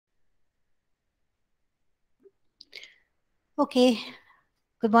Okay.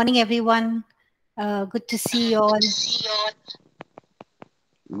 Good morning, everyone. Good to see you all.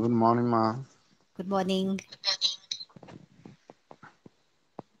 Good morning, ma. Good morning.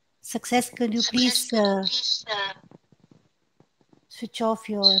 Success, could you please switch off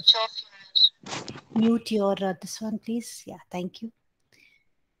your, mute your, this one, please? Yeah, thank you.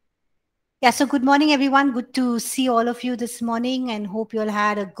 Yeah, so good morning, everyone. Good to see all of you this morning and hope you all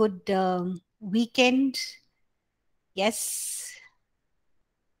had a good weekend. Yes.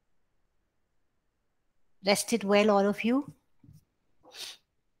 Rested well, all of you?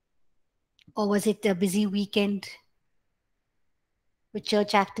 Or was it a busy weekend with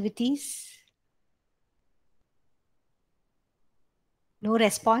church activities? No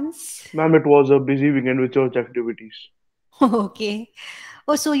response? Ma'am, it was a busy weekend with church activities. Okay.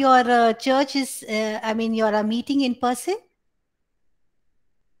 Oh, so your church is, you're meeting in person?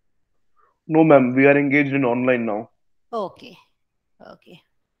 No, ma'am, we are engaged in online now. Okay. Okay.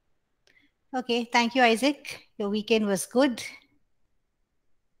 Okay. Thank you, Isaac. Your weekend was good.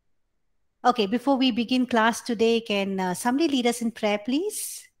 Okay. Before we begin class today, can somebody lead us in prayer,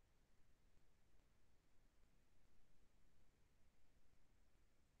 please?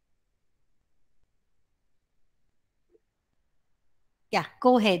 Yeah,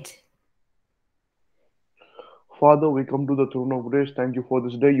 go ahead. Father, we come to the throne of grace. Thank you for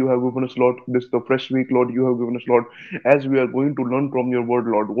this day you have given us, Lord. This the fresh week, Lord, you have given us, Lord. As we are going to learn from your word,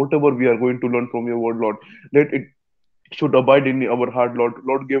 Lord, whatever we are going to learn from your word, Lord, let it should abide in our heart, Lord.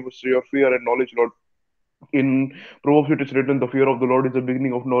 Lord, give us your fear and knowledge, Lord. In Proverbs it is written, the fear of the Lord is the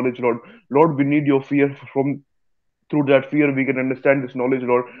beginning of knowledge, Lord. Lord, we need your fear from through that fear we can understand this knowledge,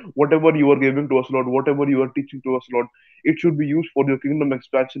 Lord. Whatever you are giving to us, Lord, whatever you are teaching to us, Lord, it should be used for your kingdom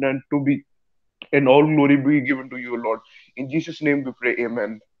expansion and to be and all glory be given to you, Lord. In Jesus' name we pray,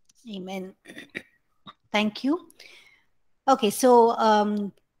 amen. Amen. Thank you. Okay,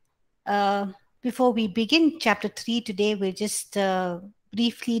 so before we begin chapter 3 today, we'll just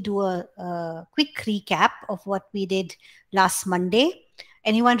briefly do a quick recap of what we did last Monday.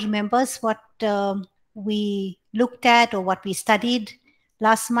 Anyone remembers what we looked at or what we studied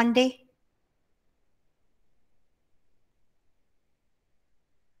last Monday?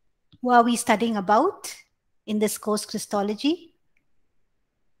 Who are we studying about in this course, Christology?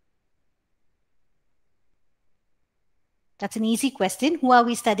 That's an easy question. Who are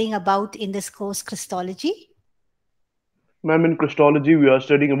we studying about in this course, Christology? Ma'am, in Christology, we are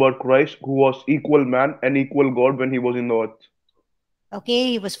studying about Christ, who was equal man and equal God when he was in the earth.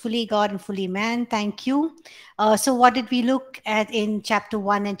 Okay, he was fully God and fully man. Thank you. So what did we look at in chapter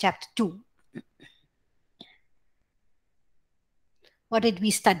 1 and chapter 2? What did we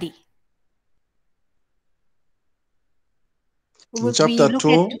study? In chapter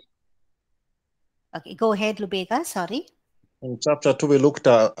 2, okay, go ahead, Lubega. Sorry. In chapter 2, we looked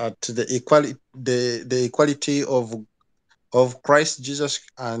at the equality of Christ Jesus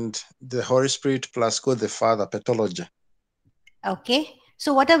and the Holy Spirit plus God the Father, pathology. Okay.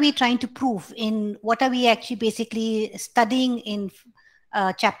 So what are we trying to prove in, what are we actually basically studying in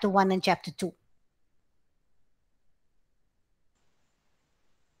chapter 1 and chapter 2?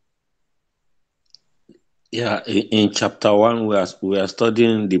 Yeah, in chapter 1, we are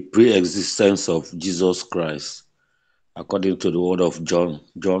studying the pre-existence of Jesus Christ, according to the word of John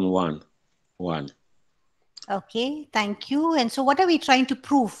 1:1. Okay, thank you. And so what are we trying to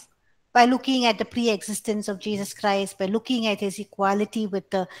prove by looking at the pre-existence of Jesus Christ, by looking at his equality with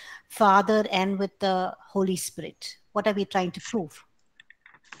the Father and with the Holy Spirit? What are we trying to prove?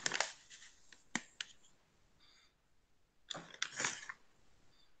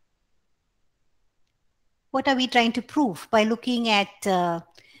 What are we trying to prove by looking at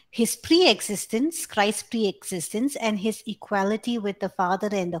his pre-existence, Christ's pre-existence, and his equality with the Father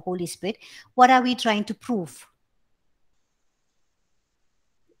and the Holy Spirit? What are we trying to prove?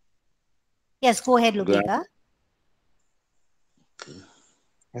 Yes, go ahead, Lubega.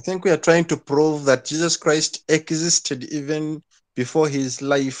 I think we are trying to prove that Jesus Christ existed even before his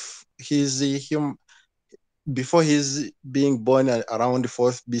life, before his being born around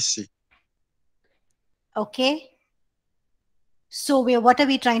 4th BC. Okay. So what are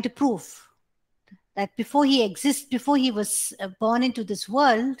we trying to prove? That before he exists, before he was born into this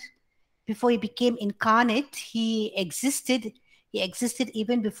world, before he became incarnate, he existed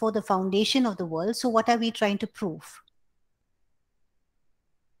even before the foundation of the world. So what are we trying to prove?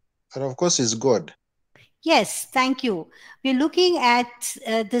 And of course, he's God. Yes, thank you. We're looking at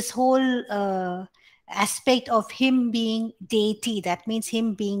this whole aspect of him being deity. That means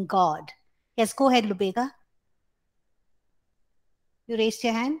him being God. Yes, go ahead, Lubega. You raised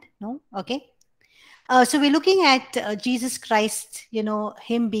your hand? No? Okay. So we're looking at Jesus Christ,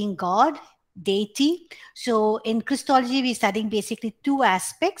 him being God, deity. So in Christology, we're studying basically two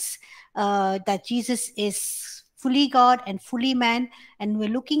aspects, that Jesus is fully God and fully man. And we're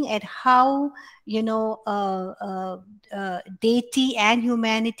looking at how, deity and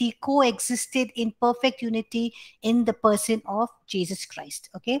humanity coexisted in perfect unity in the person of Jesus Christ.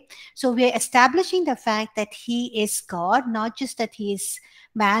 Okay. So we're establishing the fact that he is God, not just that he is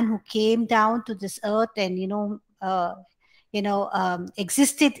man who came down to this earth and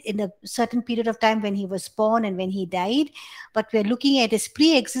existed in a certain period of time when he was born and when he died. But we're looking at his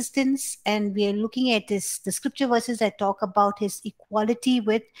pre-existence, and we're looking at the scripture verses that talk about his equality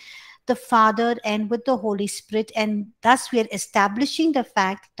with the Father and with the Holy Spirit. And thus we are establishing the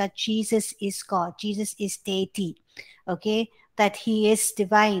fact that Jesus is God, Jesus is deity, okay, that he is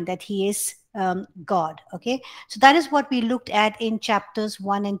divine, that he is God. Okay, so that is what we looked at in chapters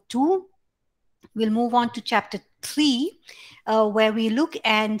 1 and 2. We'll move on to chapter 3, where we look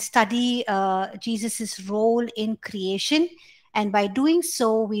and study Jesus's role in creation. And by doing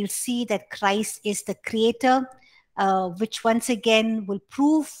so, we'll see that Christ is the creator, which once again will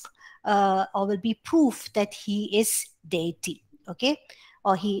prove or will be proof that he is deity, okay,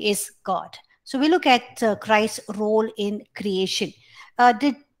 or he is God. So we look at Christ's role in creation.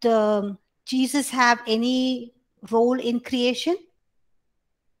 Did Jesus have any role in creation?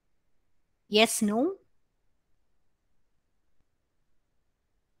 Yes, no?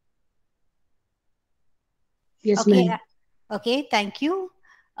 Yes, Okay, ma'am. okay, thank you.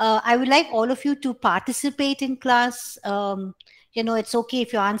 I would like all of you to participate in class. It's okay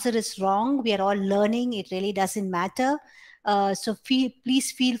if your answer is wrong. We are all learning. It really doesn't matter. So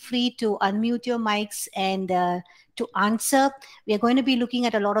please feel free to unmute your mics and to answer. We are going to be looking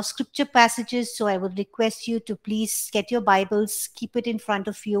at a lot of scripture passages. So I would request you to please get your Bibles, keep it in front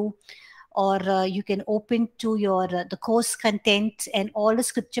of you, or you can open to your the course content, and all the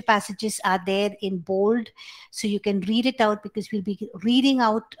scripture passages are there in bold, so you can read it out, because we'll be reading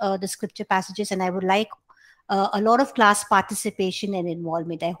out the scripture passages, and I would like a lot of class participation and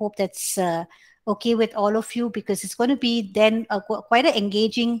involvement. I hope that's okay with all of you, because it's going to be then quite an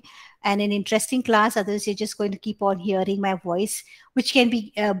engaging and an interesting class. Otherwise, you're just going to keep on hearing my voice, which can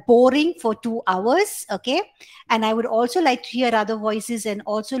be boring for 2 hours. Okay. And I would also like to hear other voices and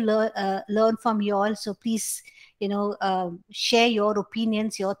also learn from you all. So please, share your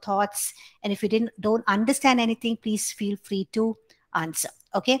opinions, your thoughts. And if you don't understand anything, please feel free to answer.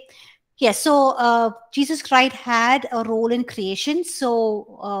 Okay. Yes, so Jesus Christ had a role in creation.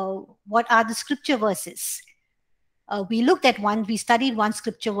 So, what are the scripture verses? We studied one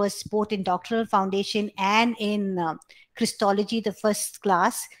scripture verse both in doctrinal foundation and in Christology, the first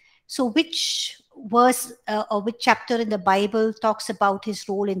class. So, which verse or which chapter in the Bible talks about his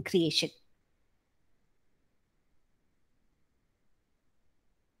role in creation?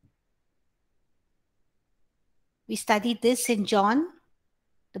 We studied this in John,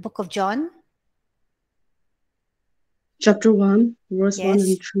 the book of John. Chapter 1, verse 1 Yes.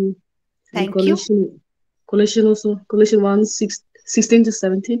 and 3. Thank and you. Colossians 1, 16 to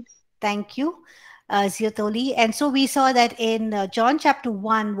 17. Thank you, Ziotoli. And so we saw that in John chapter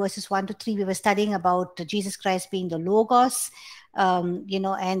 1, verses 1 to 3, we were studying about Jesus Christ being the Logos,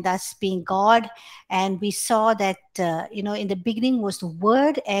 and thus being God. And we saw that, in the beginning was the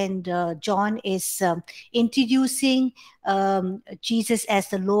Word, and John is introducing Jesus as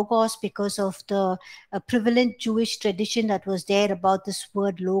the Logos because of the prevalent Jewish tradition that was there about this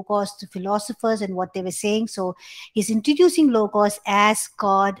word Logos, the philosophers and what they were saying. So he's introducing Logos as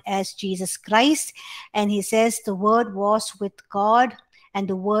God, as Jesus Christ. And he says the Word was with God, and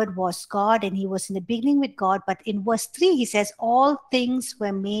the Word was God, and he was in the beginning with God. But in verse 3, he says, all things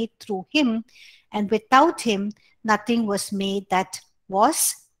were made through him, and without him, nothing was made that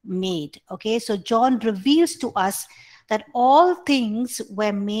was made. Okay, so John reveals to us that all things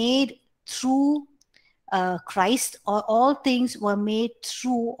were made through Christ, or all things were made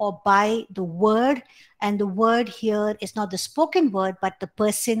through or by the Word. And the Word here is not the spoken word, but the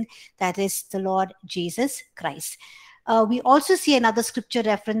person, that is the Lord Jesus Christ. We also see another scripture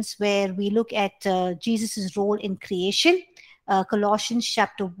reference where we look at Jesus' role in creation. Colossians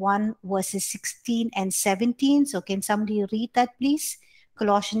chapter 1, verses 16 and 17. So can somebody read that, please?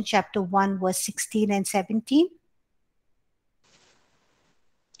 Colossians chapter 1, verse 16 and 17.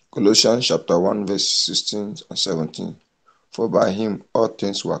 Colossians chapter 1, verse 16 and 17. For by him all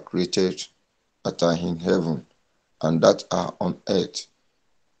things were created that are in heaven and that are on earth,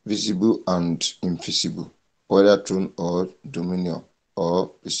 visible and invisible, whether throne or dominion or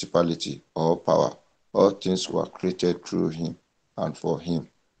principality or power. All things were created through him and for him,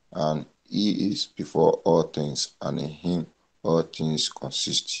 and He is before all things, and in him all things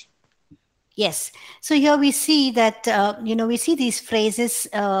consist. Yes. So here we see that, we see these phrases,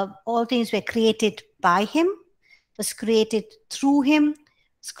 all things were created by him, was created through him,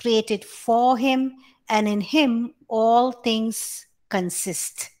 was created for him, and in him all things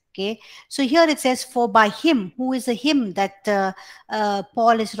consist. Okay. So here it says, for by him. Who is the him that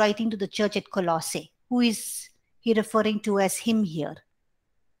Paul is writing to the church at Colossae? Who is he referring to as him here?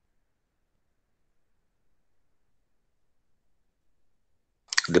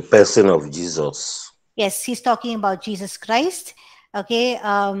 The person of Jesus. Yes, he's talking about Jesus Christ. Okay,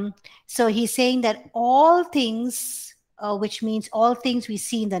 so he's saying that all things, which means all things we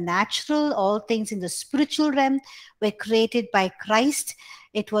see in the natural, all things in the spiritual realm, were created by Christ.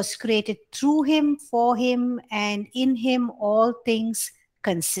 It was created through him, for him, and in him all things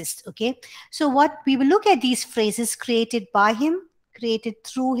consist. Okay, so what we will look at these phrases: created by him, created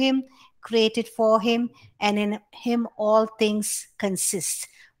through him, created for him, and in him all things consist.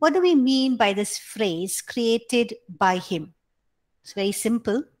 What do we mean by this phrase, created by him? It's very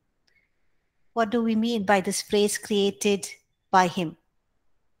simple. What do we mean by this phrase, created by him?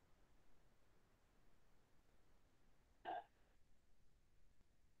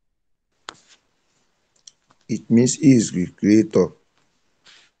 It means he is the creator.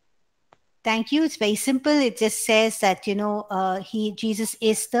 Thank you. It's very simple. It just says that, Jesus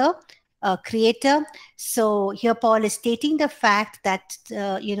is the creator. So here Paul is stating the fact that,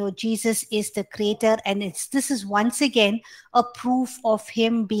 Jesus is the creator. And this is once again a proof of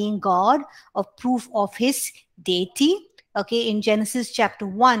him being God, a proof of his deity. Okay, in Genesis chapter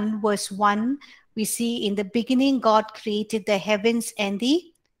 1, verse 1, we see in the beginning God created the heavens and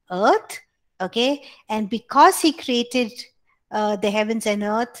the earth. Okay, and because he created the heavens and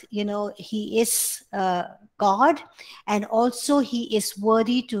earth, he is God, and also he is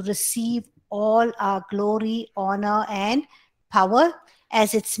worthy to receive all our glory, honor, and power,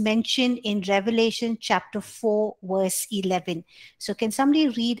 as it's mentioned in Revelation chapter 4, verse 11. So, can somebody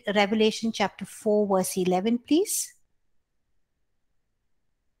read Revelation chapter 4, verse 11, please?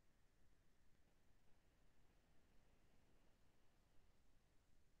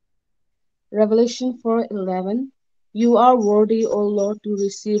 Revelation 4:11. You are worthy, O Lord, to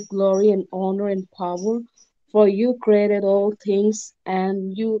receive glory and honor and power, for you created all things,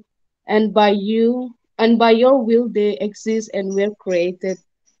 and by your will they exist and were created.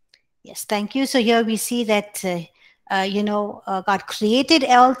 Yes, thank you. So here we see that, God created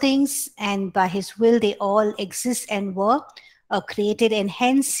all things, and by his will they all exist and were created, and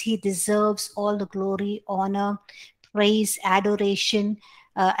hence he deserves all the glory, honor, praise, adoration,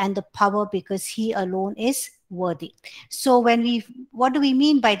 and the power, because he alone is worthy. So what do we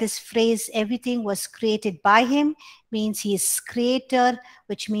mean by this phrase, everything was created by him? Means he is creator,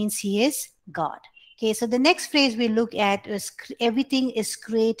 which means he is God. Okay, so the next phrase we look at is everything is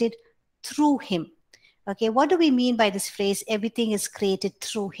created through him. Okay, what do we mean by this phrase, everything is created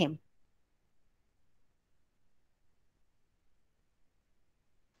through him?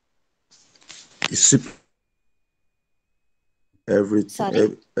 It's everything.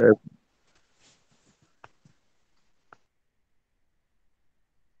 Sorry?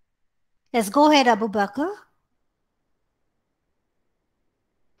 Let's go ahead, Abu Bakr.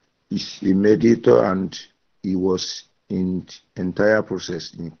 He's a mediator, and he was in entire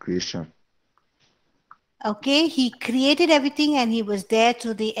process in creation. Okay, he created everything and he was there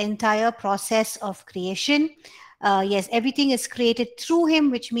through the entire process of creation. Yes, everything is created through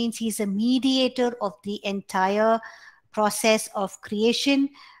him, which means he's a mediator of the entire process of creation.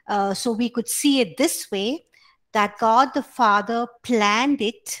 So we could see it this way, that God the Father planned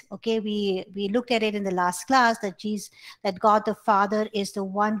it. Okay, we looked at it in the last class, that God the Father is the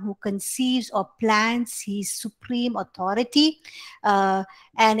one who conceives or plans, his supreme authority,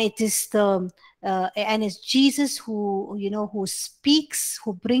 and it is and it's Jesus who speaks,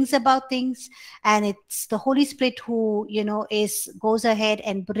 who brings about things, and it's the Holy Spirit who goes ahead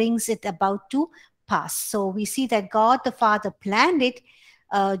and brings it about to pass. So we see that God the Father planned it,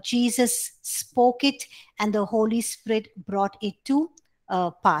 Jesus spoke it, and the Holy Spirit brought it to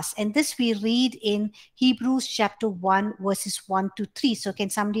pass. And this we read in Hebrews chapter 1 verses 1 to 3. So can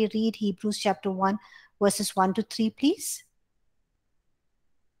somebody read Hebrews chapter 1 verses 1 to 3, please?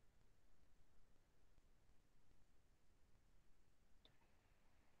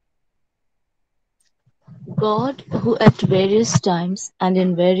 God, who at various times and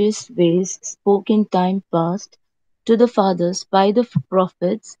in various ways spoke in time past to the fathers by the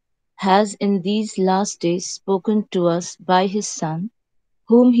prophets, has in these last days spoken to us by his Son,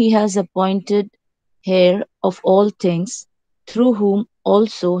 whom he has appointed heir of all things, through whom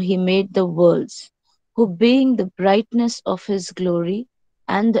also he made the worlds, who being the brightness of his glory,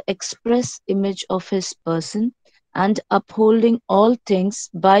 and the express image of his person, and upholding all things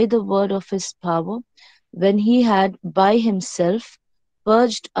by the word of his power, when he had by himself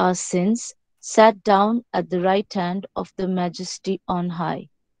purged our sins, sat down at the right hand of the Majesty on high.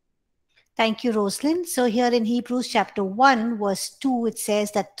 Thank you, Rosalind. So, here in Hebrews chapter 1, verse 2, it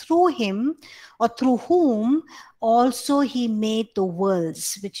says that through him or through whom also he made the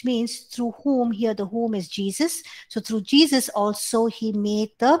worlds, which means through whom, here the whom is Jesus. So, through Jesus also he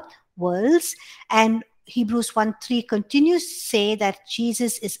made the worlds. And Hebrews 1 3 continues to say that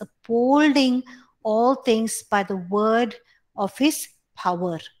Jesus is upholding all things by the word of his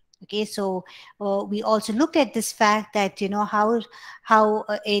power. Okay, so we also looked at this fact that how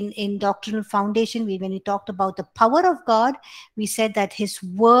in doctrinal foundation, when we talked about the power of God, we said that his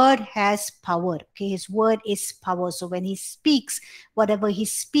word has power. Okay, his word is power. So when he speaks, whatever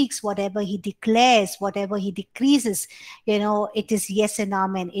he declares, whatever he decreases, it is yes and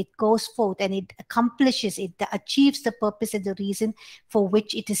amen. It goes forth and it accomplishes, it achieves the purpose and the reason for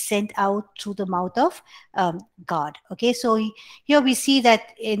which it is sent out through the mouth of God. Okay, so here we see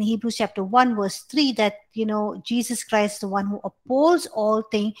that in Hebrews chapter 1 verse 3 that Jesus Christ, the one who upholds all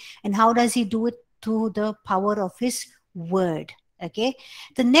things. And how does he do it? Through the power of his word. Okay,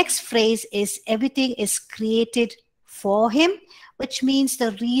 the next phrase is everything is created for him, which means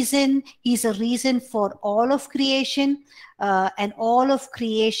he's a reason for all of creation, and all of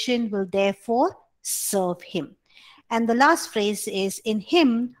creation will therefore serve him. And the last phrase is in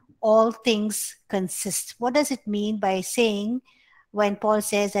him all things consist. What does it mean by saying, when Paul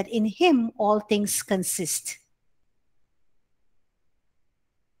says that in him all things consist?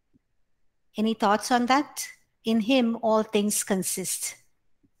 Any thoughts on that? In him all things consist.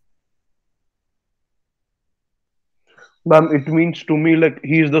 Ma'am, it means to me like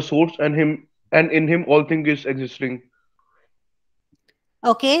he is the source and in him all thing is existing.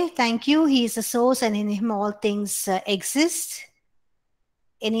 Okay, thank you. He is the source and in him all things exist.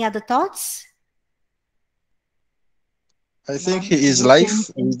 Any other thoughts? I think Ma'am, he is everything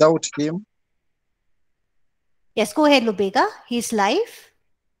life. in Without him, Yes, go ahead, Lubega. His life.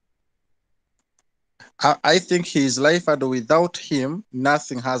 I think he is life, and without him,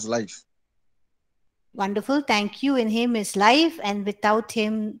 nothing has life. Wonderful. Thank you. In him is life, and without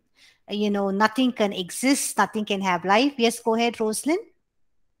him, nothing can exist, nothing can have life. Yes, go ahead, Rosalind.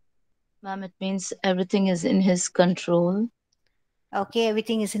 Ma'am, it means everything is in his control. Okay,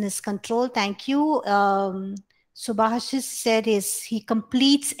 everything is in his control. Thank you. Subhashis said he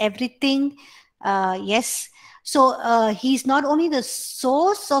completes everything. Yes. So he's not only the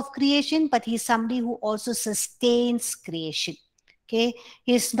source of creation, but he's somebody who also sustains creation. Okay,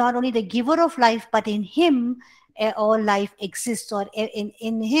 he's not only the giver of life, but in him all life exists, or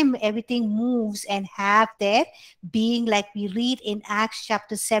in him everything moves and have their being, like we read in Acts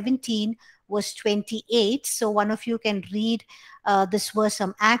chapter 17 verse 28. So one of you can read this verse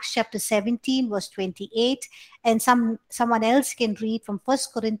from Acts chapter 17 verse 28, and someone else can read from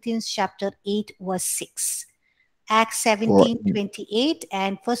First Corinthians chapter 8 verse 6. Acts For 17:28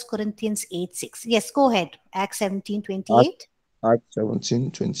 and First Corinthians 8:6. Yes, go ahead. Acts Acts 17:28. Acts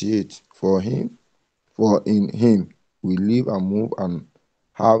 17:28. For in him we live and move and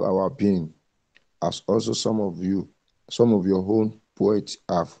have our being, as also some of your own poets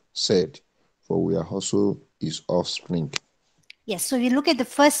have said, for we are also his offspring. Yes, so you look at the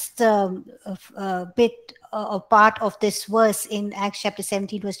first bit or part of this verse in Acts chapter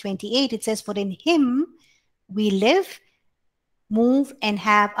 17 verse 28. It says, for in him we live, move, and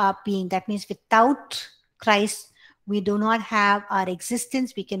have our being. That means without Christ, we do not have our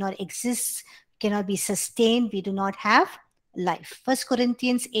existence. We cannot exist, cannot be sustained. We do not have life. First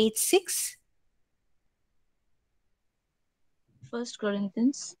Corinthians 8:6. 1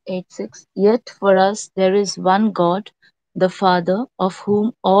 Corinthians 8:6. Yet for us there is one God, the Father, of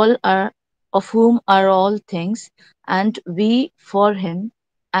whom are all things, and we for him,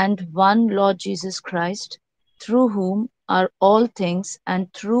 and one Lord Jesus Christ, through whom are all things,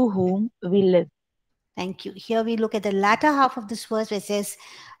 and through whom we live. Thank you. Here we look at the latter half of this verse where it says,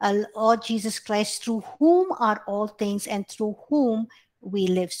 Lord Jesus Christ, through whom are all things and through whom we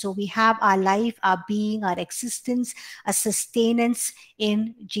live. So we have our life, our being, our existence, our sustenance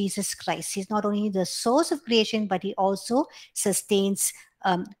in Jesus Christ. He's not only the source of creation, but he also sustains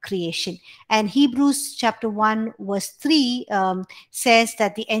creation. And Hebrews chapter 1 verse 3 says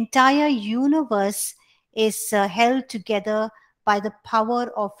that the entire universe is held together by the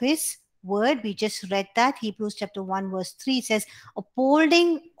power of his word. We just read that. Hebrews chapter 1 verse 3 says,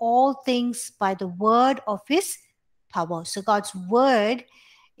 upholding all things by the word of his power. So God's word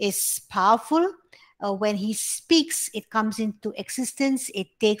is powerful. When he speaks, it comes into existence,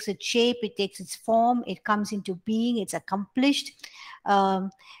 it takes its shape, it takes its form, it comes into being, it's accomplished. So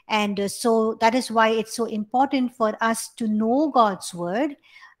that is why it's so important for us to know God's word,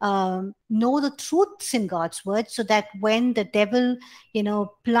 know the truths in God's word, so that when the devil,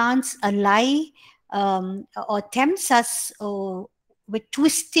 plants a lie, or tempts us, with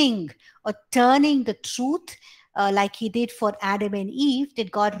twisting or turning the truth, like he did for Adam and Eve.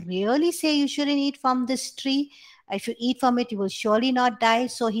 Did God really say you shouldn't eat from this tree? If you eat from it, you will surely not die.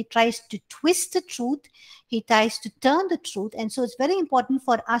 So he tries to twist the truth. He tries to turn the truth. And so it's very important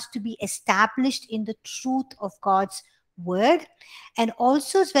for us to be established in the truth of God's word. And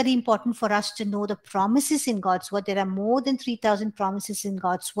also it's very important for us to know the promises in God's word. There are more than 3,000 promises in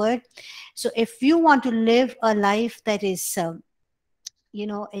God's word. So if you want to live a life that is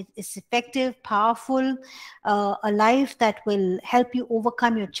it's effective, powerful, a life that will help you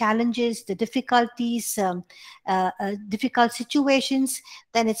overcome your challenges, the difficulties, difficult situations,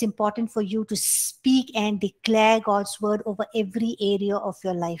 then it's important for you to speak and declare God's word over every area of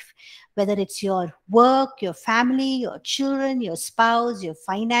your life, whether it's your work, your family, your children, your spouse, your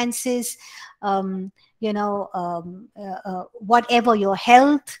finances, whatever, your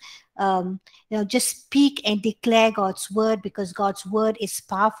health. Just speak and declare God's word, because God's word is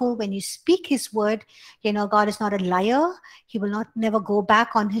powerful. When you speak his word, God is not a liar. He will not never go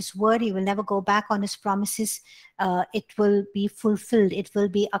back on his word. He will never go back on his promises. It will be fulfilled. It will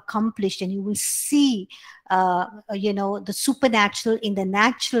be accomplished, and you will see, the supernatural in the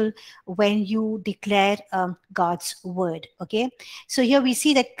natural when you declare God's word. Okay. So here we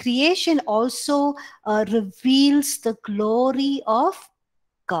see that creation also reveals the glory of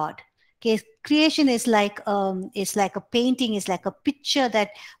God. Okay, creation is like a painting, is like a picture that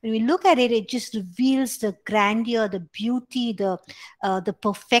when we look at it, it just reveals the grandeur, the beauty, the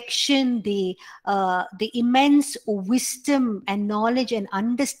perfection, the immense wisdom and knowledge and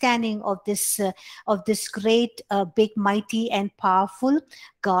understanding of this great, big, mighty, and powerful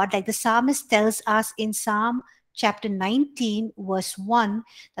God. Like the psalmist tells us in Psalm chapter 19, verse 1,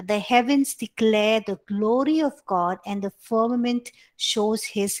 that the heavens declare the glory of God, and the firmament shows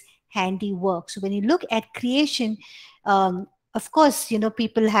his handiwork. So when you look at creation, of course,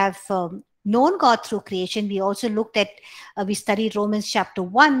 people have known God through creation. We also looked at, we studied Romans chapter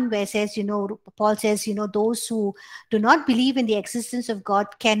 1, where it says, Paul says, those who do not believe in the existence of God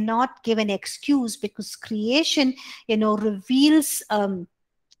cannot give an excuse, because creation, reveals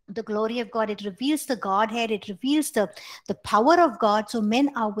the glory of God. It reveals the Godhead. It reveals the power of God. So men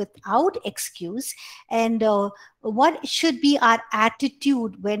are without excuse. And what should be our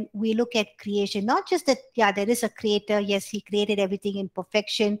attitude when we look at creation? Not just that, yeah, there is a creator. Yes, he created everything in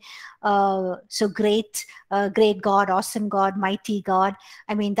perfection. So great, great God, awesome God, mighty God.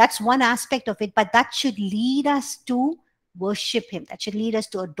 I mean, that's one aspect of it, but that should lead us to worship him. That should lead us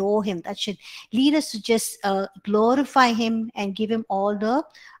to adore him. That should lead us to just glorify him and give him all the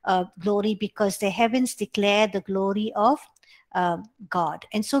glory, because the heavens declare the glory of God.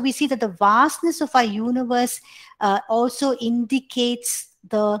 And so we see that the vastness of our universe also indicates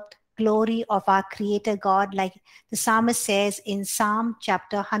the glory of our creator God. Like the psalmist says in Psalm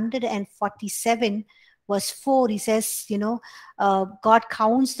chapter 147, verse 4, he says, God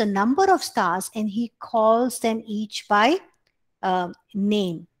counts the number of stars and he calls them each by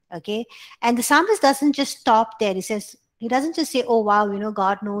name. Okay. And the psalmist doesn't just stop there. He doesn't just say, oh, wow,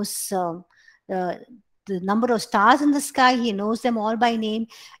 God knows the number of stars in the sky. He knows them all by name.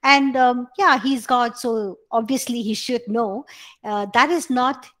 And yeah, he's God, so obviously he should know. That is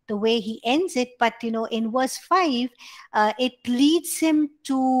not the way he ends it. But, in verse 5, it leads him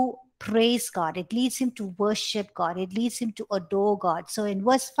to praise God. It leads him to worship God. It leads him to adore God. So in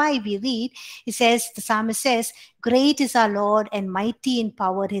verse 5, we read, the psalmist says, great is our Lord and mighty in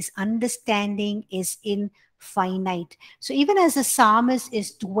power. His understanding is infinite. So even as the psalmist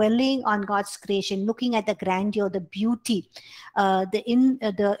is dwelling on God's creation, looking at the grandeur, the beauty, the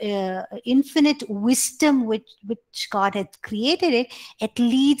infinite wisdom which God had created it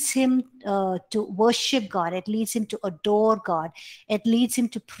leads him to worship God. It leads him to adore God. It leads him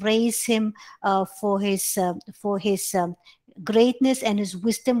to praise him for his greatness and his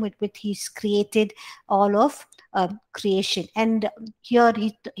wisdom with which he's created all of creation. And here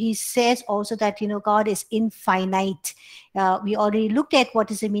he says also that God is infinite. We already looked at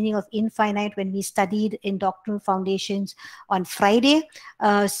what is the meaning of infinite when we studied in Doctrinal Foundations on Friday.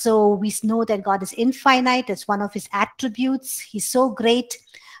 So we know that God is infinite. It's one of his attributes. He's so great.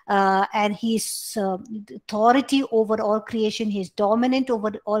 and he's authority over all creation. He's dominant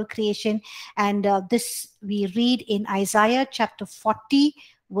over all creation. And this we read in Isaiah chapter 40,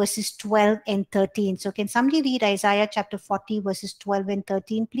 verses 12 and 13. So can somebody read Isaiah chapter 40, verses 12 and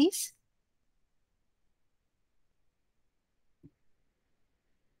 13, please?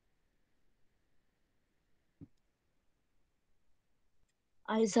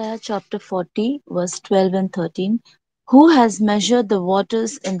 Isaiah chapter 40, verse 12 and 13. Who has measured the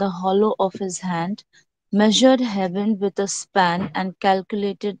waters in the hollow of his hand, measured heaven with a span, and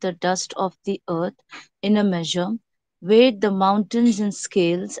calculated the dust of the earth in a measure, weighed the mountains in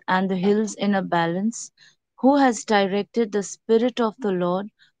scales and the hills in a balance? Who has directed the Spirit of the Lord,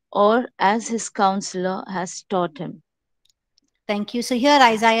 or as his counselor has taught him? Thank you. So here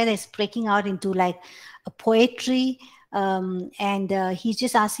Isaiah is breaking out into like a poetry, and he's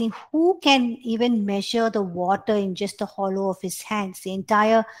just asking who can even measure the water in just the hollow of his hands, the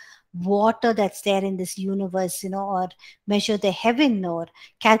entire water that's there in this universe, or measure the heaven, or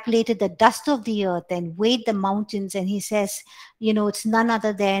calculated the dust of the earth and weighed the mountains. And he says, it's none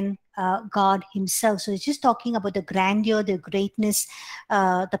other than God himself. So it's just talking about the grandeur, the greatness,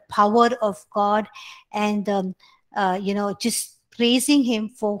 the power of God, and just praising him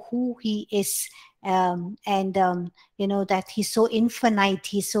for who he is, and that he's so infinite,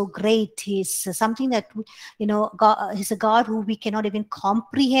 he's so great, he's something that God, he's a God who we cannot even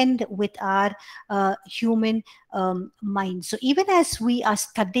comprehend with our human mind. So even as we are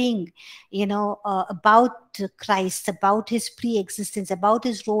studying about Christ, about his pre-existence, about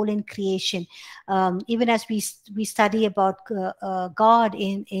his role in creation, even as we study about God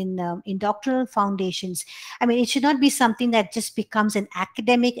in doctrinal foundations, I mean, it should not be something that just becomes an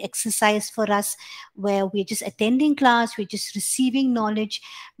academic exercise for us, where we're just attending class, we're just receiving knowledge.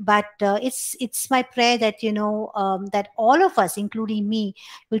 But it's my prayer that that all of us, including me,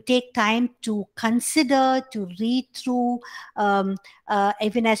 will take time to consider, to read through,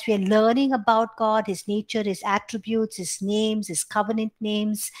 even as we are learning about God, his nature, his attributes, his names, his covenant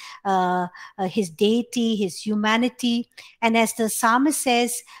names, his deity, his humanity. And as the psalmist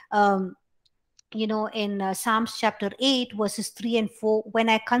says, in Psalms chapter 8, verses 3 and 4, when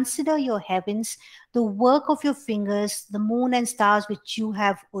I consider your heavens, the work of your fingers, the moon and stars which you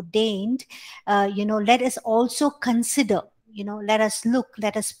have ordained, let us also consider, let us look,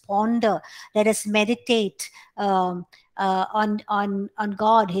 let us ponder, let us meditate on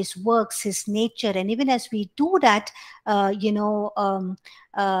God, his works, his nature. And even as we do that, as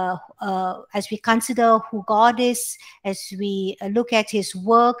we consider who God is, as we look at his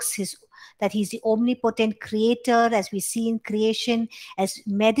works, that he's the omnipotent creator, as we see in creation, as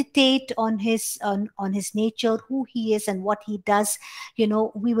meditate on his nature, who he is and what he does,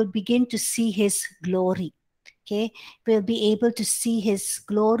 we will begin to see his glory. Okay, we'll be able to see his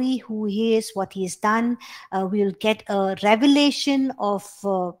glory, who he is, what he has done. We'll get a revelation of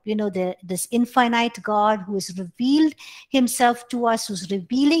this infinite God who has revealed himself to us, who's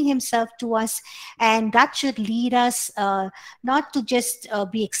revealing himself to us. And that should lead us not to just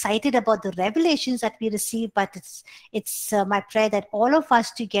be excited about the revelations that we receive, but it's my prayer that all of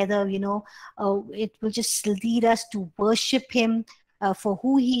us together, it will just lead us to worship him for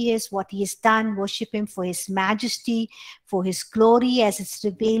who he is, what he has done, worship him for his majesty, for his glory as it's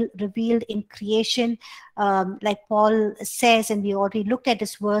revealed in creation. Like Paul says, and we already looked at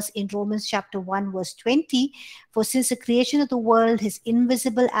this verse in Romans chapter 1, verse 20, for since the creation of the world, his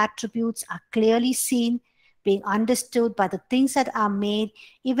invisible attributes are clearly seen, being understood by the things that are made,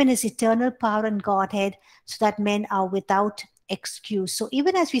 even his eternal power and Godhead, so that men are without excuse. So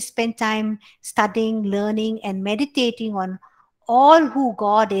even as we spend time studying, learning, and meditating on all who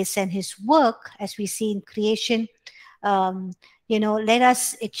God is and his work, as we see in creation,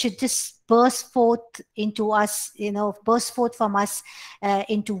 it should just burst forth into us, burst forth from us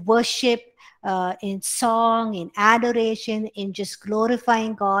into worship, in song, in adoration, in just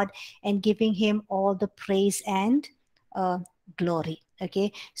glorifying God and giving him all the praise and glory.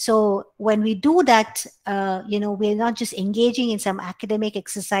 Okay, so when we do that, we're not just engaging in some academic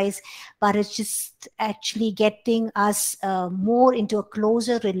exercise, but it's just actually getting us more into a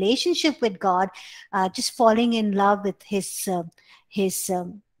closer relationship with God, just falling in love with his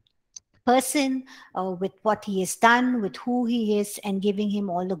person, with what he has done, with who he is, and giving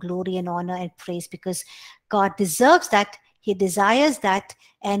him all the glory and honor and praise, because God deserves that, he desires that,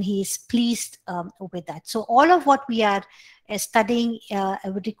 and he is pleased with that. So all of what we are studying, I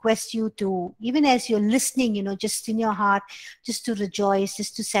would request you to, even as you're listening, just in your heart, just to rejoice,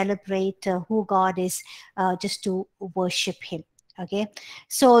 just to celebrate who God is, just to worship him. Okay,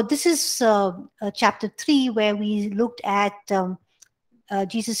 so this is chapter 3, where we looked at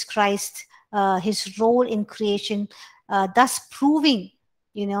Jesus Christ, his role in creation, thus proving,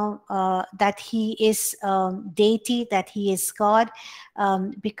 that he is deity, that he is God,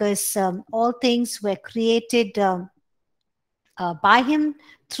 because all things were created by him,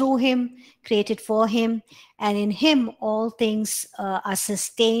 through him, created for him, and in him all things are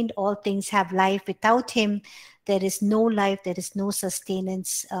sustained, all things have life. Without him, there is no life, there is no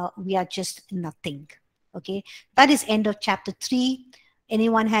sustenance. We are just nothing. Okay, that is end of chapter 3.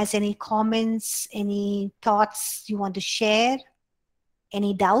 Anyone has any comments, any thoughts you want to share?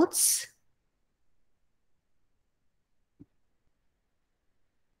 Any doubts?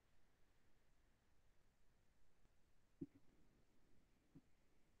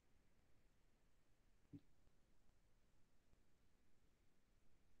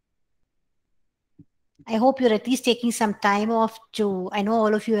 I hope you're at least taking some time off to, I know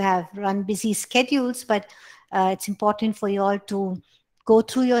all of you have run busy schedules, but it's important for you all to go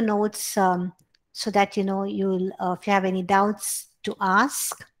through your notes, so that, you'll, if you have any doubts, to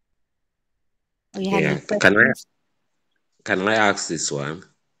ask, or you have any Yeah. Can I questions. can I ask this one?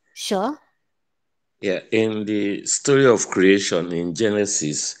 Sure. Yeah. In the story of creation in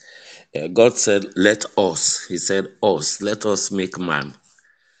Genesis, God said, "Let us." He said, "Us. Let us make man."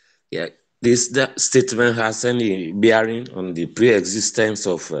 Yeah. That statement has any bearing on the pre-existence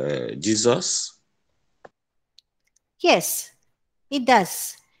of Jesus? Yes, it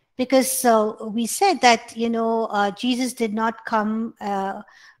does. Because we said that, Jesus did not come,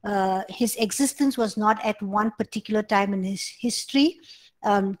 his existence was not at one particular time in his history.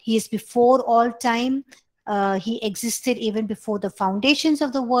 He is before all time. He existed even before the foundations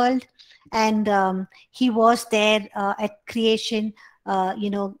of the world. And he was there at creation,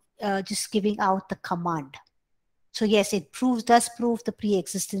 just giving out the command. So, yes, it does prove the pre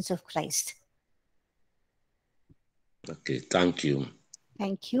existence of Christ. Okay, thank you.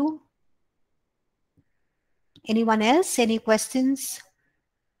 Thank you. Anyone else? Any questions?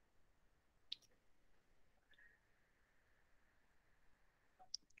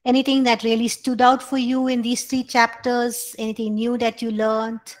 Anything that really stood out for you in these 3 chapters? Anything new that you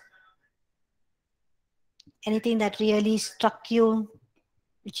learned? Anything that really struck you,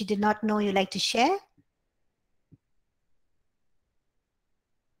 which you did not know you'd like to share?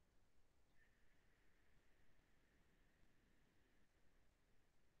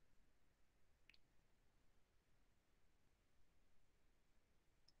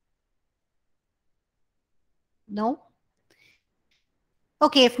 No?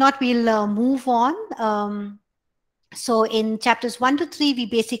 Okay, if not, we'll move on. So in chapters 1 to 3, we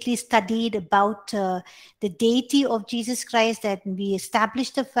basically studied about the deity of Jesus Christ, that we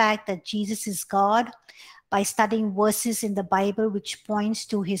established the fact that Jesus is God by studying verses in the Bible which points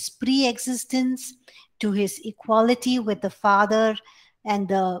to his pre-existence, to his equality with the Father and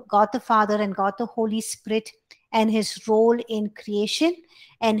God the Father and God the Holy Spirit, and his role in creation.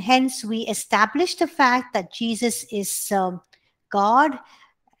 And hence we established the fact that Jesus is God.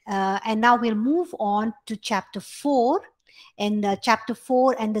 And now we'll move on to chapter 4. In chapter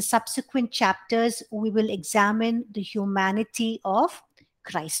 4 and the subsequent chapters, we will examine the humanity of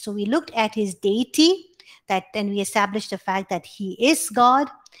Christ. So we looked at his deity, that then we established the fact that he is God.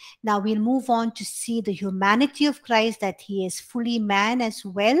 Now we'll move on to see the humanity of Christ, that he is fully man as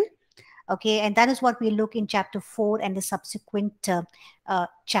well. Okay, and that is what we look in chapter 4 and the subsequent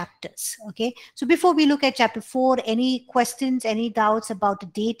chapters. Okay, so before we look at chapter 4, any questions, any doubts about the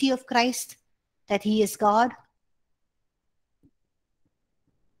deity of Christ, that he is God?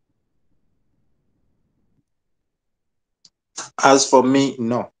 As for me,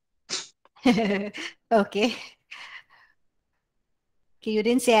 no. Okay. Okay, you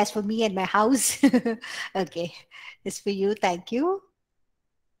didn't say as for me and my house. Okay, it's for you. Thank you.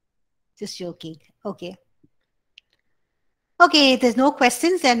 Just joking. Okay. Okay, if there's no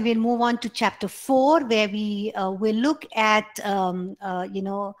questions, then we'll move on to chapter 4, where we will look at,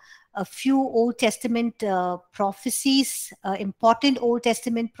 a few Old Testament prophecies, important Old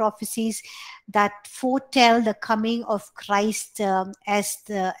Testament prophecies that foretell the coming of Christ as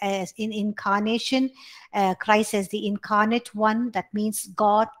in incarnation, Christ as the incarnate one. That means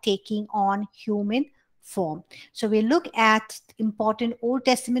God taking on human form. So we look at important Old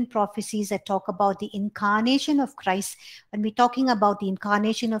Testament prophecies that talk about the incarnation of Christ. When we're talking about the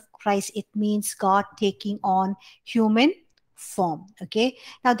incarnation of Christ, it means God taking on human form. Okay.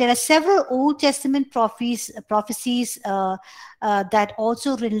 Now there are several Old Testament prophecies that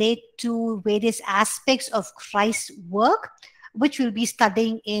also relate to various aspects of Christ's work, which we'll be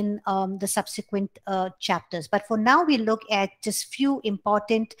studying in the subsequent chapters. But for now, we look at just few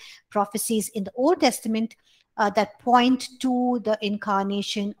important prophecies in the Old Testament that point to the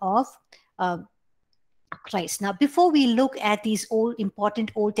incarnation of Christ. Now, before we look at these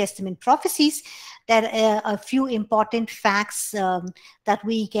important Old Testament prophecies, there are a few important facts that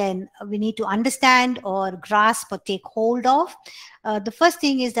we need to understand or grasp or take hold of. The first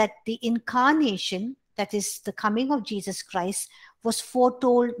thing is that the incarnation, that is the coming of Jesus Christ, was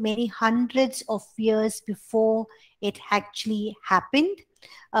foretold many hundreds of years before it actually happened.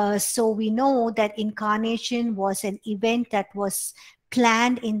 So we know that incarnation was an event that was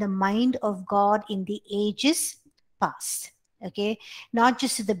planned in the mind of God in the ages past. Okay, not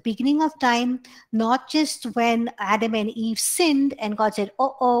just at the beginning of time, not just when Adam and Eve sinned and God said,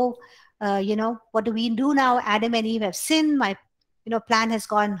 what do we do now? Adam and Eve have sinned. My, plan has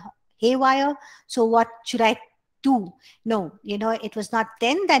gone haywire. So what should I do? No, it was not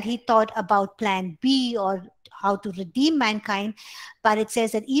then that he thought about plan B or how to redeem mankind, but it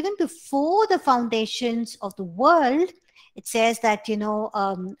says that even before the foundations of the world, it says that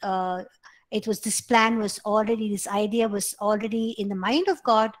it was, this plan was already, this idea was already in the mind of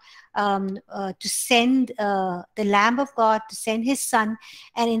God, to send the Lamb of God, to send his son.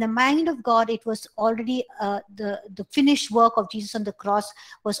 And in the mind of God, it was already the finished work of Jesus on the cross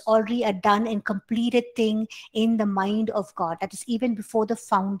was already a done and completed thing in the mind of God. That is even before the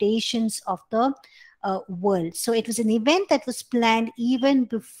foundations of the world. So it was an event that was planned even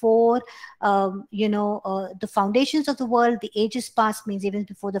before, the foundations of the world. The ages past means even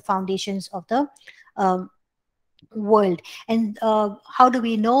before the foundations of the world. And how do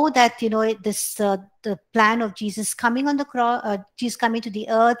we know that, this the plan of Jesus coming on the cross, Jesus coming to the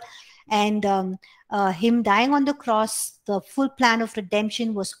earth, and him dying on the cross, the full plan of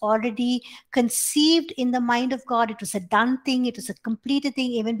redemption was already conceived in the mind of God. It was a done thing. It was a completed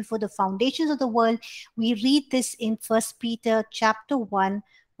thing even before the foundations of the world. We read this in 1 Peter chapter 1,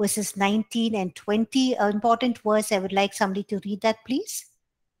 verses 19 and 20. An important verse. I would like somebody to read that, please.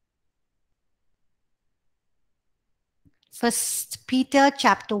 1 Peter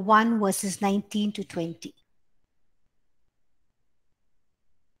chapter 1, verses 19 to 20.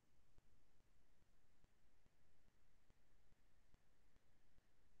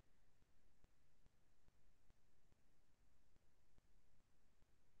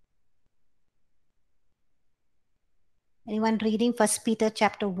 Anyone reading 1 Peter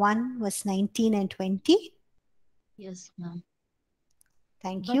chapter 1, verse 19 and 20? Yes, ma'am.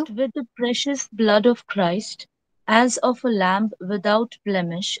 Thank you. But with the precious blood of Christ, as of a lamb without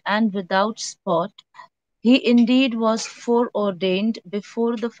blemish and without spot, he indeed was foreordained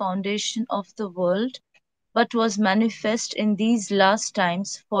before the foundation of the world, but was manifest in these last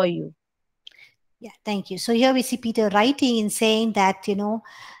times for you. Yeah, thank you. So here we see Peter writing and saying that,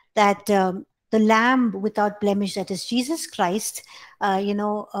 the lamb without blemish, that is Jesus Christ,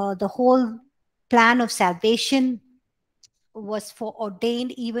 the whole plan of salvation was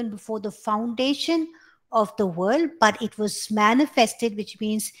foreordained even before the foundation of the world, but it was manifested, which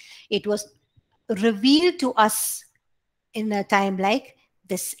means it was revealed to us in a time like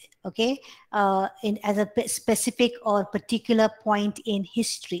this, okay, in as a specific or particular point in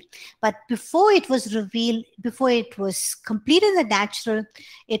history. But before it was revealed, before it was complete in the natural,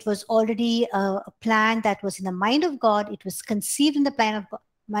 it was already a plan that was in the mind of God. It was conceived in the plan of God,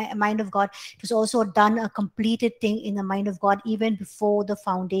 mind of God. It was also done, a completed thing in the mind of God even before the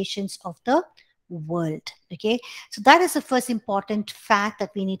foundations of the world. Okay, so that is the first important fact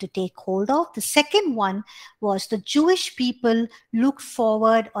that we need to take hold of. The second one was the Jewish people looked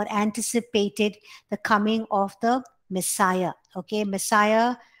forward or anticipated the coming of the Messiah. Okay,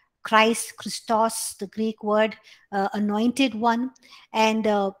 Messiah, Christ, Christos, the Greek word, anointed one. And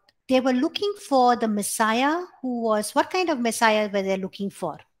they were looking for the Messiah who was, what kind of Messiah were they looking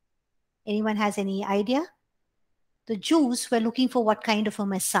for? Anyone has any idea? The Jews were looking for what kind of a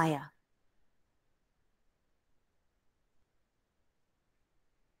Messiah?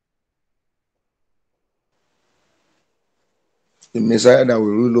 The Messiah that will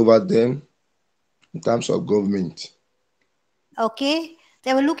rule over them in terms of government. Okay,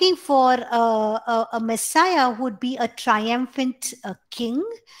 they were looking for a Messiah who would be a triumphant king,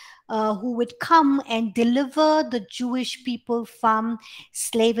 who would come and deliver the Jewish people from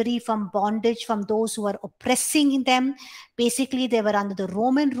slavery, from bondage, from those who were oppressing them. Basically, they were under the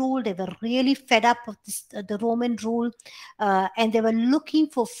Roman rule. They were really fed up of the Roman rule, and they were looking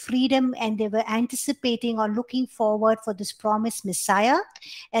for freedom, and they were anticipating or looking forward for this promised Messiah,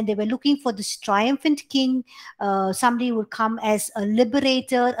 and they were looking for this triumphant king. Somebody would come as a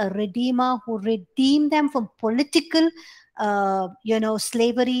liberator, a redeemer who redeemed them from political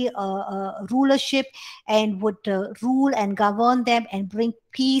slavery rulership, and would rule and govern them and bring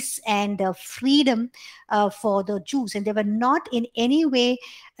peace and freedom for the Jews. And they were not in any way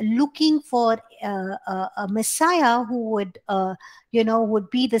looking for a Messiah who would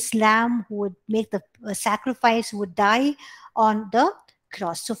be this lamb who would make the sacrifice, who would die on the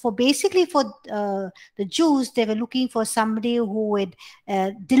cross. So for the Jews, they were looking for somebody who would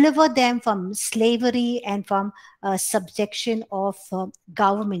deliver them from slavery and from subjection of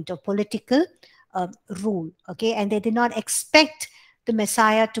government or political rule. Okay, and they did not expect the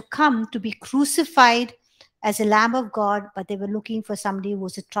Messiah to come to be crucified as a Lamb of God, but they were looking for somebody who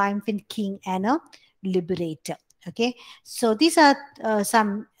was a triumphant king and a liberator. Okay, so these are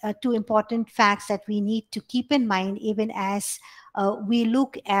some two important facts that we need to keep in mind even as we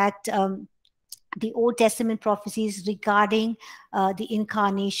look at the Old Testament prophecies regarding the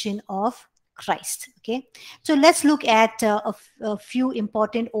incarnation of Christ. Okay, so let's look at a few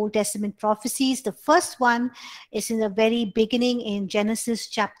important Old Testament prophecies. The first one is in the very beginning in Genesis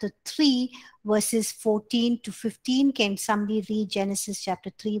chapter 3, verses 14 to 15. Can somebody read Genesis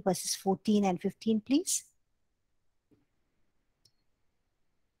chapter 3, verses 14 and 15, please?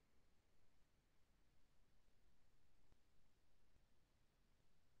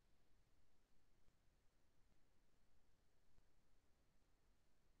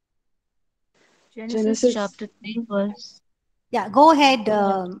 Genesis Genesis. chapter 3 verse. Yeah, go ahead. I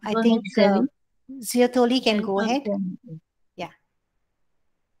Go ahead, think Sally. Ziatoli can go Jennifer ahead. can. Yeah.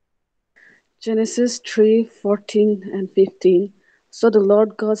 Genesis 3:14 and 15. So the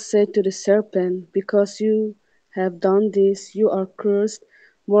Lord God said to the serpent, because you have done this, you are cursed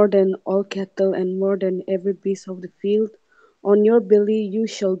more than all cattle and more than every beast of the field. On your belly you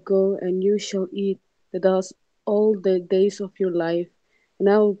shall go, and you shall eat the dust all the days of your life. And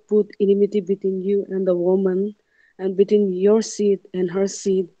I will put enmity between you and the woman, and between your seed and her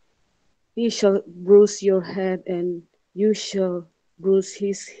seed. He shall bruise your head, and you shall bruise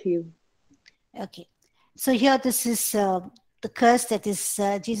his heel. Okay. So here, this is the curse that is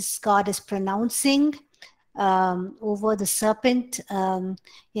Jesus God is pronouncing over the serpent,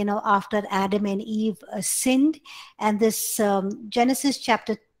 after Adam and Eve sinned. And this Genesis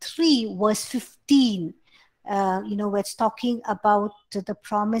chapter 3, verse 15, where it's talking about the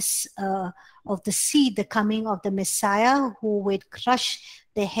promise of the seed, the coming of the Messiah who would crush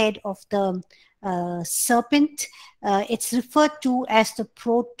the head of the serpent. It's referred to as the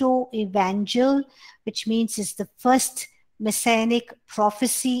proto-evangel, which means it's the first messianic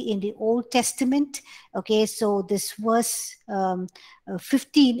prophecy in the Old Testament. Okay, so this verse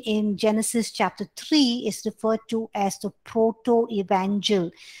 15 in Genesis chapter 3 is referred to as the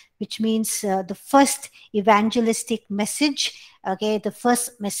proto-evangel, which means the first evangelistic message. Okay, the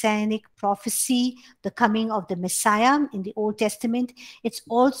first messianic prophecy, the coming of the Messiah in the Old Testament. It's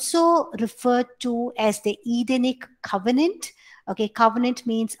also referred to as the Edenic covenant. Okay, covenant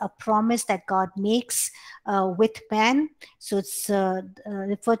means a promise that God makes with man. So it's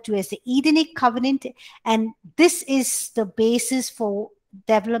referred to as the Edenic covenant. And this is the basis for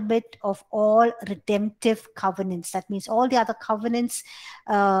development of all redemptive covenants. That means all the other covenants,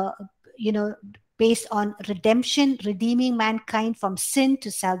 based on redemption, redeeming mankind from sin to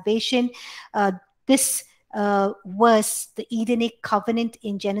salvation. This verse, the Edenic covenant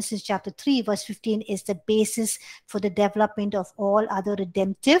in Genesis chapter 3, verse 15, is the basis for the development of all other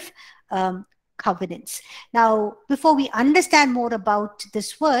redemptive covenants. Now, before we understand more about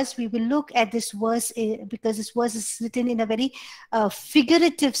this verse, we will look at this verse because this verse is written in a very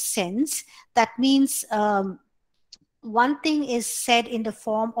figurative sense. That means one thing is said in the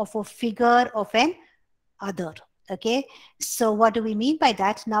form of a figure of an other. Okay, so what do we mean by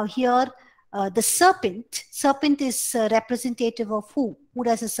that? Now here, the serpent is representative of who? Who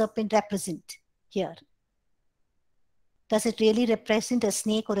does a serpent represent here? Does it really represent a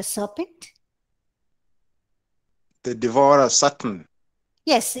snake or a serpent? The devourer, Satan.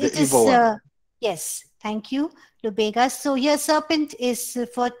 Yes, the it is. evil one. Yes, thank you, Lubega. So here, serpent is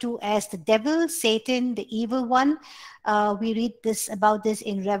referred to as the devil, Satan, the evil one. We read about this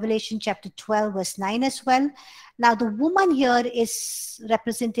in Revelation chapter 12, verse 9 as well. Now, the woman here is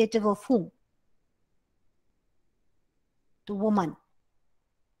representative of whom? The woman.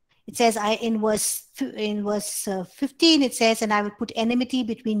 It says, in verse 15, it says, and I will put enmity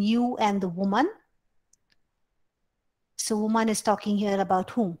between you and the woman. So woman is talking here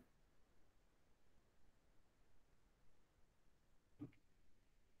about whom?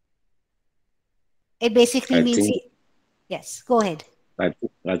 It basically means, yes, go ahead. I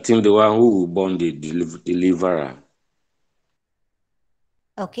think the one who will born the deliverer.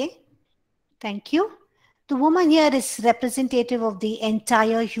 Okay, thank you. The woman here is representative of the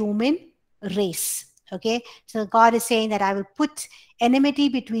entire human race. Okay, so God is saying that I will put enmity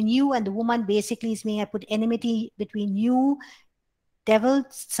between you, and the woman basically is saying I put enmity between you, devil,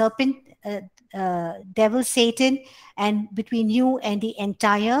 serpent, devil, Satan, and between you and the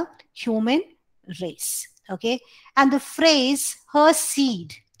entire human race. Okay, and the phrase "her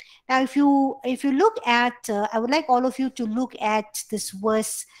seed." Now, if you look at, I would like all of you to look at this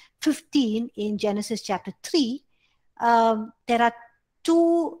verse 15 in Genesis chapter 3. There are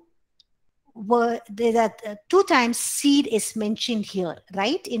two two times seed is mentioned here,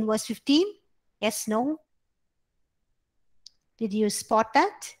 right? In verse 15. Yes, no? Did you spot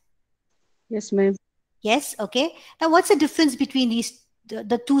that? Yes, ma'am. Yes, okay. Now, what's the difference between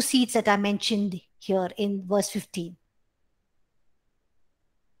the two seeds that are mentioned here in verse 15?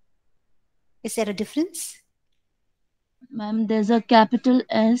 Is there a difference? Ma'am, there's a capital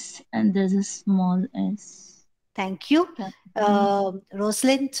S and there's a small s. Thank you,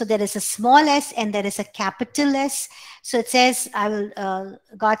 Rosalind. So there is a small s and there is a capital S. So it says, "I will."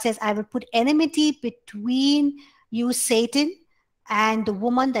 God says, "I will put enmity between you, Satan, and the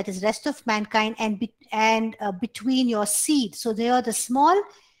woman, that is rest of mankind, and between your seed." So there, the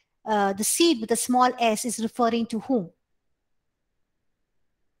seed with a small s is referring to whom?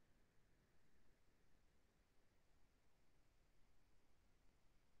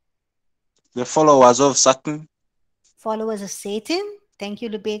 The followers of Satan. Followers of Satan. Thank you,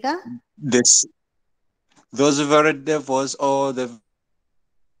 Lubega. This, those very devils or the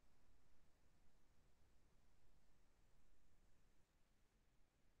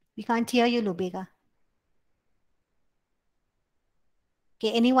We can't hear you, Lubega.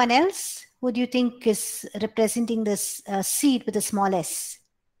 Okay, anyone else? Who do you think is representing this seed with a small s?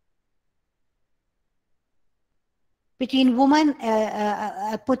 Between woman,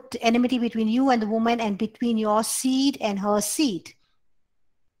 put enmity between you and the woman, and between your seed and her seed.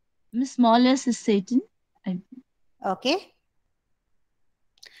 Miss small s is Satan. Okay.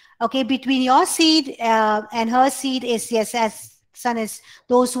 Okay, between your seed and her seed is, yes, as son, is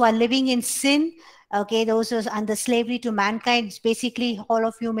those who are living in sin. Okay, those who are under slavery to mankind. It's basically all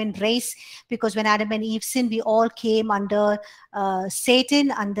of human race, because when Adam and Eve sinned, we all came under Satan,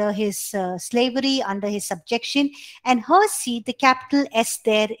 under his slavery, under his subjection. And her seed, the capital S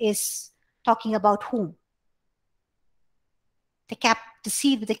there, is talking about whom? The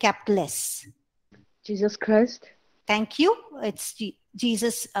seed with the capital S. Jesus Christ. Thank you. It's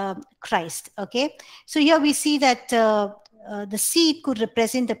Jesus Christ. Okay. So here we see that the seed could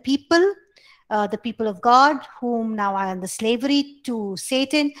represent the people of God, whom now are under slavery to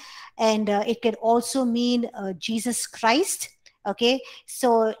Satan. And it can also mean Jesus Christ. Okay.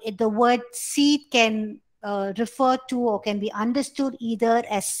 So the word seed can refer to, or can be understood either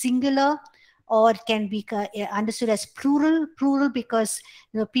as singular, or it can be understood as plural because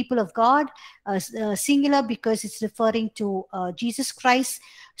people of God, singular because it's referring to Jesus Christ.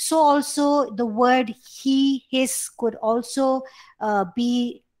 So also the word he, his could also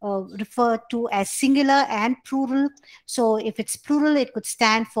be referred to as singular and plural. So if it's plural, it could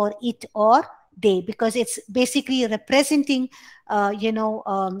stand for it or they, because it's basically representing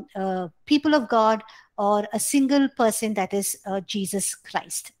people of God, or a single person, that is Jesus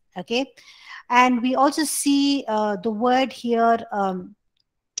Christ. Okay. And we also see the word here,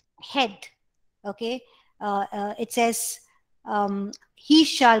 head. Okay. It says, he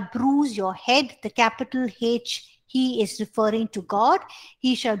shall bruise your head. The capital H, he is referring to God.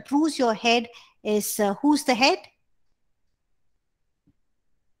 He shall bruise your head is, who's the head?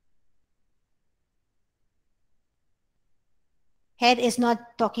 Head is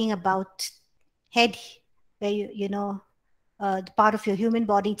not talking about head where the part of your human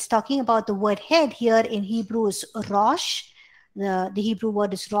body. It's talking about the word head here in Hebrew is Rosh. The Hebrew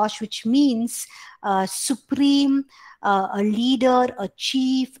word is Rosh, which means supreme, a leader, a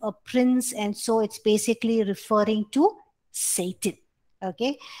chief, a prince. And so it's basically referring to Satan.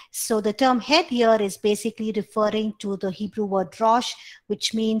 Okay, so the term head here is basically referring to the Hebrew word Rosh,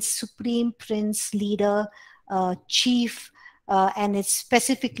 which means supreme, prince, leader, chief, and it's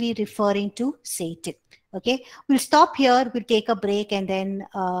specifically referring to Satan. Okay, we'll stop here, we'll take a break, and then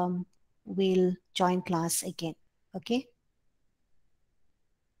we'll join class again. Okay.